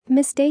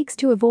Mistakes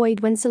to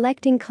avoid when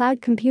selecting cloud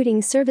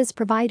computing service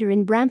provider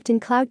in Brampton.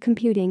 Cloud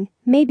computing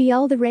may be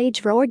all the rage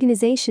for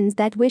organizations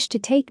that wish to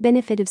take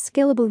benefit of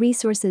scalable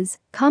resources,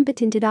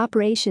 competent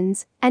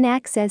operations, and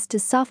access to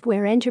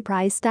software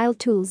enterprise-style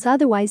tools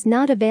otherwise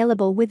not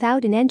available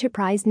without an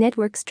enterprise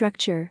network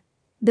structure.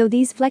 Though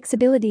these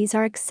flexibilities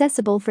are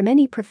accessible from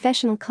any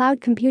professional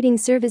cloud computing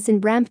service in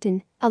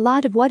Brampton, a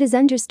lot of what is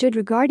understood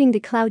regarding the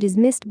cloud is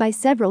missed by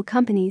several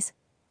companies.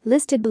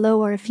 Listed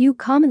below are a few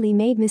commonly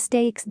made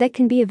mistakes that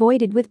can be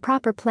avoided with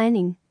proper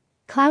planning.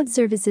 Cloud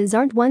services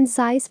aren't one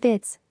size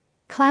fits.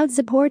 Cloud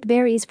support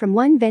varies from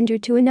one vendor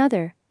to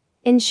another.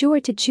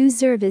 Ensure to choose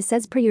service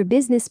as per your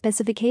business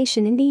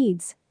specification and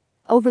needs.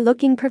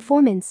 Overlooking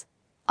performance.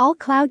 All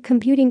cloud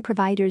computing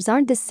providers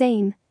aren't the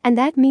same, and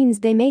that means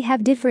they may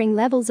have differing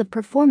levels of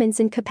performance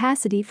and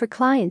capacity for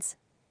clients.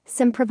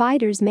 Some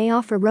providers may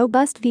offer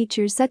robust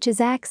features such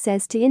as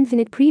access to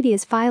infinite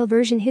previous file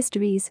version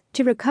histories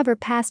to recover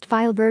past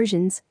file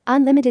versions,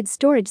 unlimited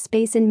storage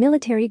space, and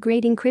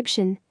military-grade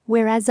encryption,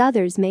 whereas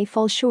others may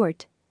fall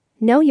short.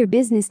 Know your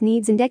business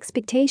needs and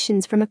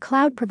expectations from a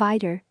cloud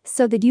provider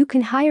so that you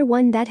can hire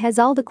one that has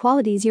all the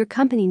qualities your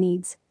company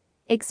needs.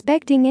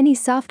 Expecting any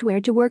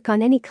software to work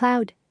on any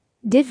cloud.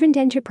 Different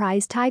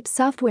enterprise-type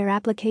software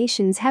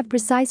applications have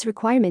precise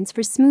requirements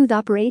for smooth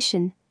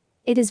operation.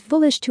 It is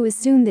foolish to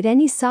assume that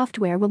any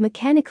software will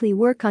mechanically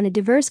work on a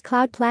diverse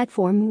cloud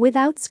platform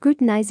without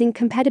scrutinizing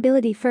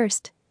compatibility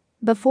first.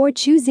 Before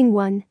choosing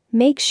one,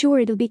 make sure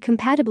it'll be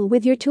compatible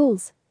with your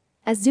tools.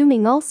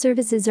 Assuming all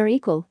services are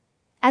equal.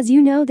 As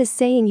you know the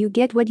saying, you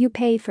get what you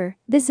pay for,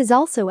 this is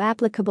also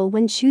applicable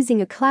when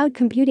choosing a cloud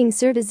computing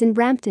service in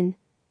Brampton.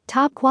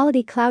 Top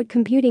quality cloud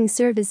computing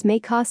service may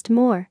cost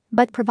more,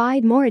 but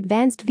provide more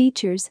advanced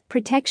features,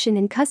 protection,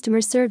 and customer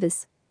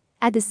service.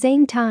 At the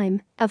same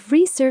time, a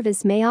free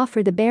service may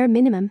offer the bare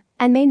minimum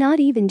and may not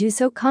even do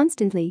so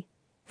constantly.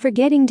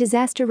 Forgetting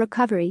disaster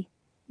recovery.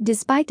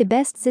 Despite the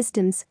best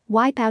systems,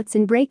 wipeouts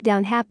and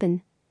breakdown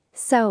happen.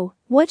 So,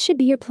 what should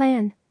be your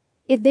plan?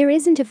 If there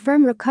isn't a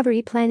firm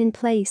recovery plan in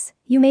place,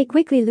 you may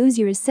quickly lose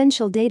your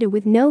essential data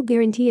with no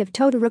guarantee of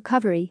total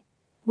recovery.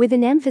 With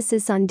an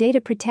emphasis on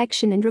data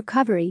protection and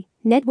recovery,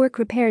 Network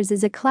Repairs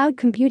is a cloud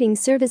computing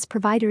service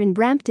provider in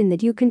Brampton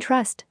that you can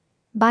trust.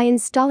 By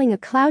installing a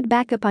cloud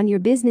backup on your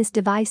business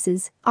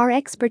devices, our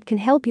expert can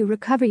help you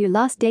recover your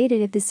lost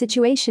data if the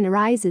situation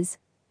arises.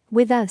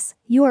 With us,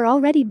 you are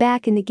already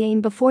back in the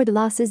game before the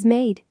loss is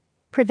made.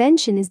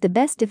 Prevention is the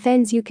best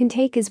defense you can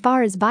take as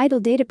far as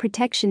vital data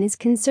protection is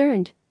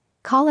concerned.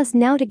 Call us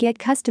now to get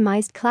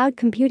customized cloud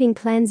computing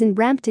plans in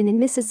Brampton and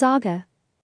Mississauga.